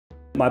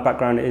My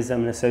background is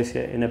I'm an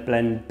associate in a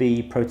Blend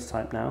B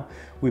prototype now.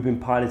 We've been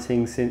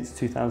piloting since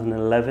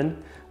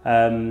 2011.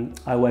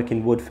 I work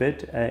in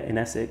Woodford in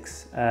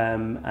Essex,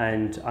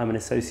 and I'm an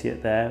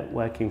associate there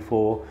working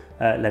for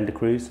Lender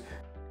Cruise.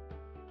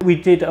 We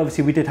did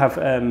have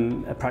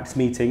practice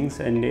meetings,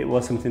 and it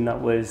was something that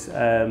was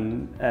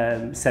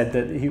said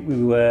that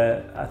we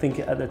were, I think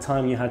at the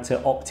time you had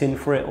to opt in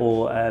for it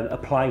or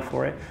apply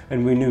for it,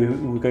 and we knew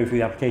we would go through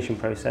the application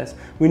process.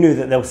 We knew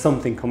that there was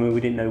something coming,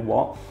 we didn't know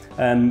what.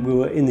 We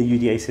were in the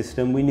UDA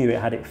system, we knew it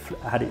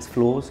had its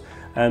flaws,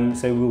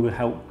 so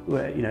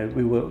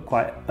we were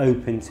quite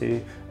open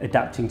to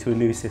adapting to a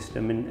new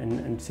system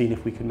and seeing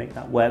if we could make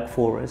that work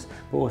for us,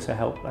 but also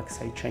help, like I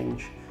say,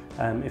 change.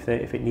 If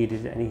it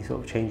needed any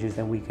sort of changes,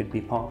 then we could be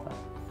part of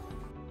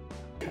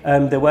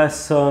that. There were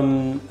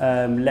some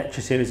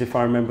lecture series, if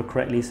I remember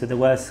correctly, so there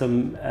were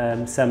some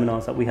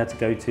seminars that we had to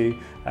go to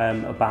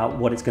about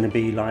what it's going to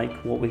be like,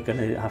 what we're going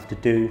to have to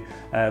do,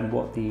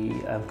 what the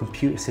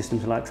computer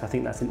systems are like. So I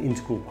think that's an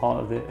integral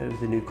part of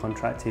the new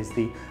contract, is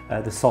the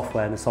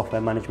software and the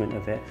software management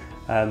of it,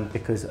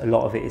 because a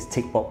lot of it is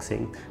tick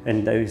boxing,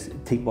 and those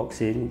tick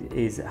boxing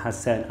has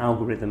certain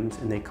algorithms,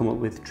 and they come up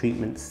with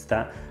treatments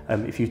that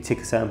if you tick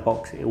a certain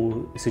box, it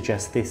will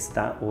suggest this,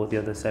 that or the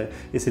other. So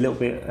it's a little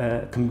bit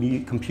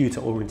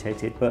computer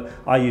orientated, but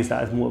I use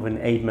that as more of an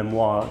aid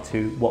memoir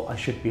to what I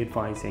should be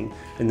advising,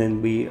 and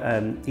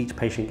then each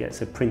patient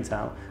gets a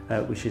printout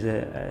which is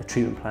a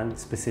treatment plan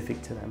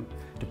specific to them,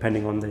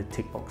 depending on the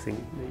tick boxing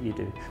that you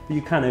do. But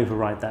you can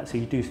override that, so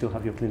you do still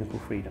have your clinical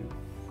freedom.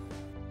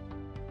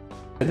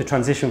 The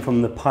transition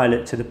from the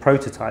pilot to the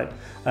prototype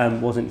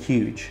wasn't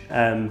huge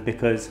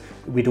because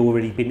we'd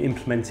already been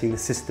implementing the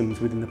systems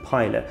within the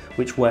pilot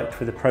which worked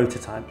for the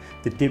prototype.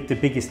 The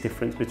biggest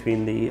difference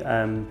between the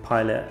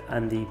pilot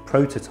and the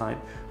prototype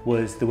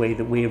was the way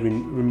that we're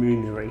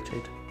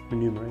remunerated.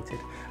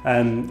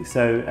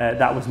 So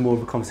that was more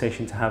of a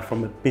conversation to have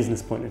from a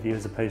business point of view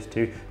as opposed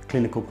to a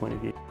clinical point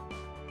of view.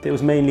 It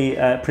was mainly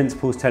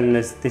principals telling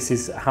us this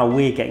is how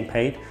we're getting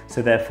paid,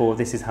 so therefore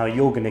this is how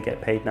you're going to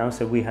get paid now.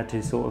 So we had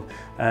to sort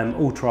of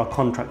alter our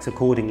contracts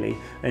accordingly,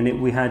 and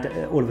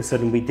all of a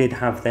sudden we did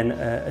have then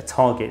a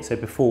target. So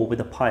before, with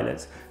the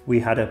pilots, we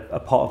had a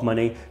pot of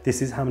money.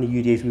 This is how many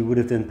UDAs we would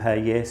have done per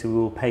year, so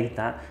we were paid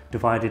that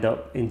divided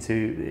up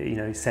into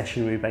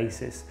sessionary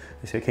basis.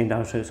 So it came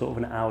down to sort of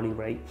an hourly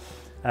rate.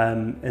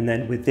 And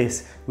then with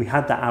this, we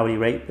had that hourly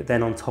rate, but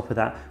then on top of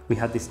that, we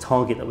had this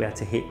target that we had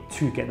to hit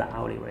to get that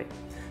hourly rate.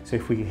 So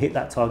if we hit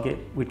that target,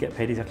 we'd get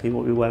paid exactly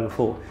what we were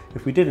before.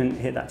 If we didn't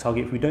hit that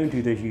target, if we don't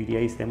do those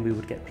UDAs, then we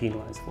would get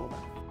penalised for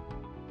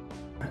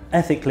that.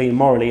 Ethically and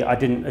morally, I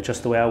didn't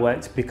adjust the way I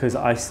worked because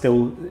I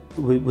still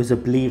was a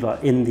believer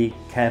in the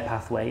care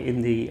pathway,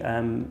 in the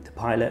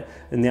pilot,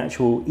 and the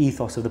actual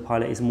ethos of the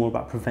pilot is more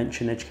about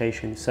prevention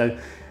education. So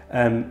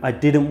I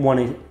didn't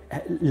want to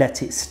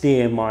let it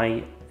steer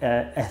my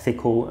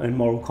ethical and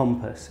moral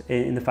compass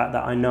in the fact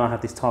that I know I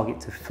have this target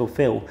to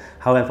fulfill.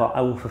 However,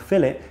 I will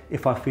fulfill it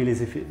if I feel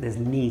as if there's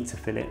need to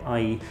fill it,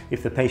 i.e.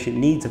 if the patient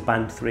needs a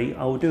band 3,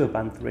 I will do a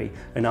band 3,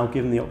 and I'll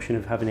give them the option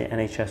of having it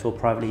NHS or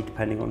privately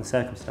depending on the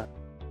circumstance.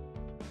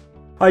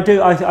 I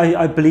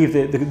believe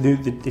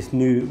that this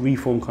new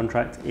reform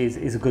contract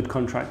is a good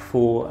contract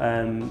for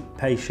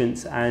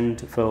patients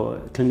and for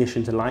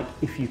clinicians alike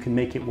if you can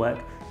make it work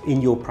in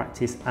your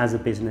practice as a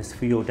business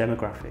for your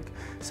demographic.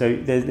 So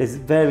there's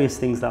various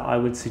things that I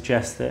would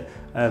suggest that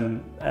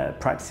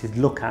practices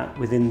look at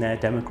within their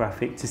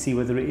demographic to see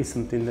whether it is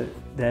something that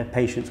their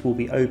patients will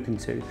be open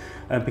to,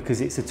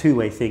 because it's a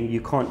two-way thing. You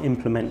can't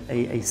implement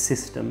a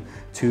system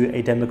to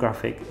a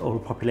demographic or a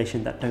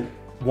population that don't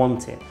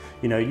want it.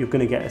 You're going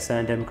to get a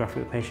certain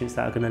demographic of patients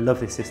that are going to love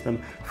this system.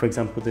 For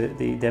example, the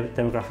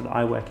demographic that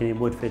I work in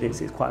Woodford,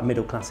 it's quite a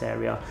middle class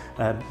area.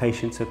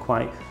 Patients are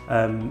quite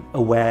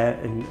aware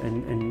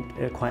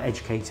and quite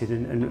educated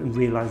and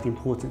realise the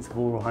importance of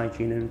oral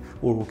hygiene and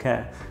oral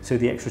care. So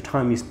the extra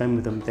time you spend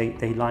with them,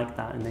 they like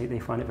that, and they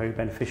find it very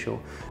beneficial.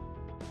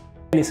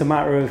 And it's a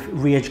matter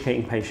of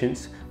re-educating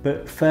patients,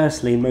 but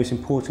firstly and most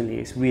importantly,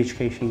 it's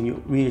re-educating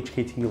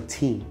your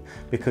team,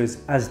 because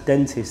as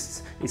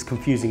dentists, it's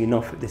confusing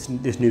enough this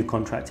new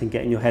contract and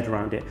getting your head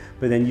around it,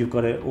 but then you've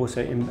got to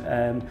also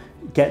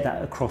get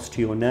that across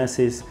to your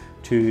nurses,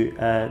 to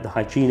the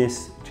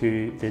hygienists,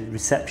 to the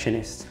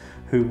receptionists,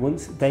 who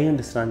once they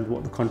understand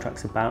what the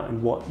contract's about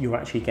and what you're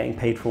actually getting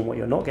paid for and what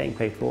you're not getting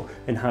paid for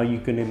and how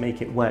you're going to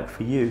make it work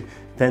for you,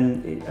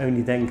 then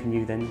only then can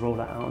you then roll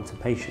that out onto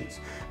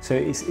patients. So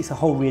it's a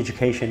whole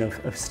re-education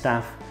of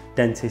staff,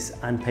 dentists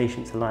and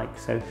patients alike.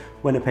 So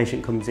when a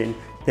patient comes in,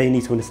 they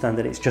need to understand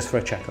that it's just for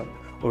a checkup,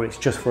 or it's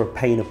just for a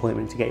pain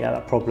appointment to get you out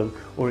of that problem,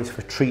 or it's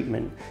for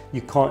treatment.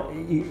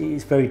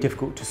 It's very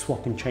difficult to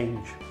swap and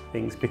change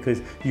things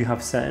because you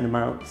have certain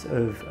amounts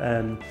of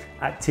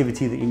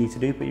activity that you need to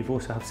do, but you've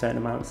also have certain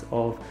amounts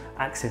of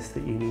access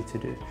that you need to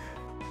do.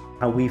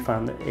 How we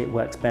found that it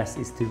works best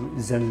is to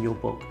zone your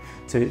book.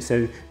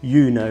 So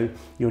you know,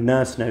 your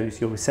nurse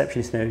knows, your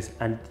receptionist knows,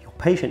 and your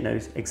patient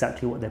knows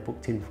exactly what they're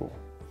booked in for.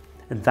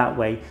 and that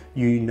way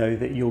you know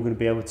that you're going to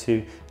be able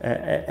to,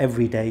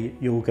 every day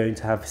you're going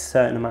to have a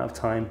certain amount of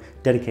time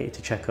dedicated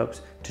to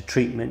checkups, to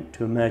treatment,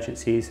 to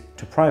emergencies,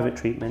 to private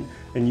treatment,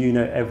 and you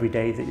know every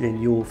day that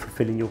then you're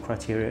fulfilling your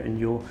criteria and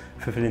you're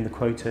fulfilling the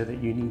quota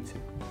that you need to.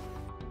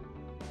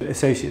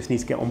 Associates need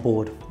to get on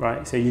board,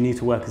 right? So you need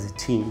to work as a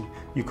team.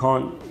 You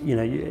can't,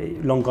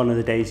 long gone are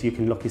the days you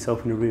can lock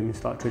yourself in a room and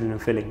start drilling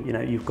and filling.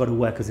 You've got to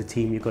work as a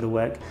team. You've got to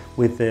work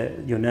with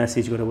your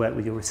nurses. You've got to work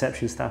with your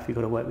reception staff. You've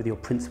got to work with your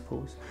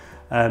principals,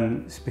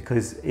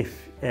 because it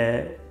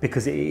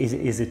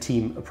is a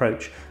team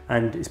approach,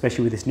 and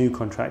especially with this new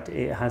contract,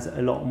 it has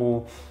a lot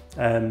more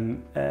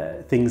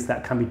things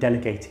that can be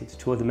delegated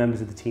to other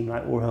members of the team,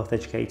 like oral health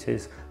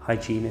educators,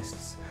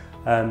 hygienists.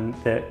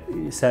 That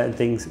certain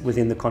things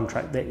within the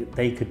contract that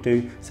they could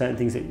do, certain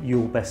things that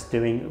you're best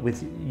doing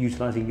with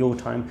utilising your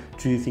time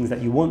to do things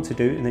that you want to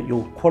do and that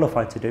you're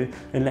qualified to do,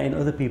 and letting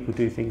other people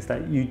do things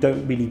that you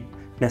don't really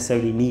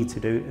necessarily need to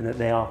do and that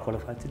they are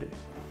qualified to do.